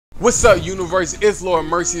What's up, universe? It's Lord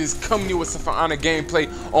Mersius coming to you with some honest gameplay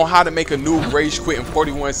on how to make a noob rage quit in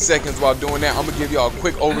 41 seconds. While doing that, I'm gonna give y'all a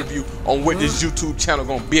quick overview on what this YouTube channel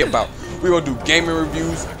gonna be about. We're gonna do gaming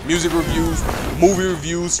reviews, music reviews, movie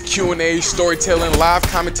reviews, Q&A, storytelling, live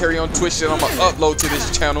commentary on Twitch that I'm gonna upload to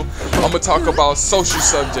this channel. I'm gonna talk about social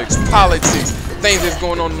subjects, politics, things that's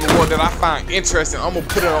going on in the world that I find interesting. I'm gonna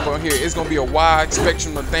put it over here. It's gonna be a wide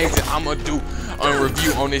spectrum of things that I'm gonna do on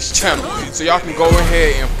review on this channel. So y'all can go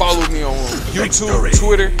ahead and follow me on YouTube,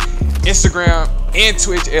 Twitter, Instagram, and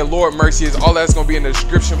Twitch at Lord Mersius. All that's gonna be in the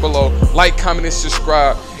description below. Like, comment, and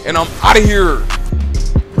subscribe. And I'm out of here.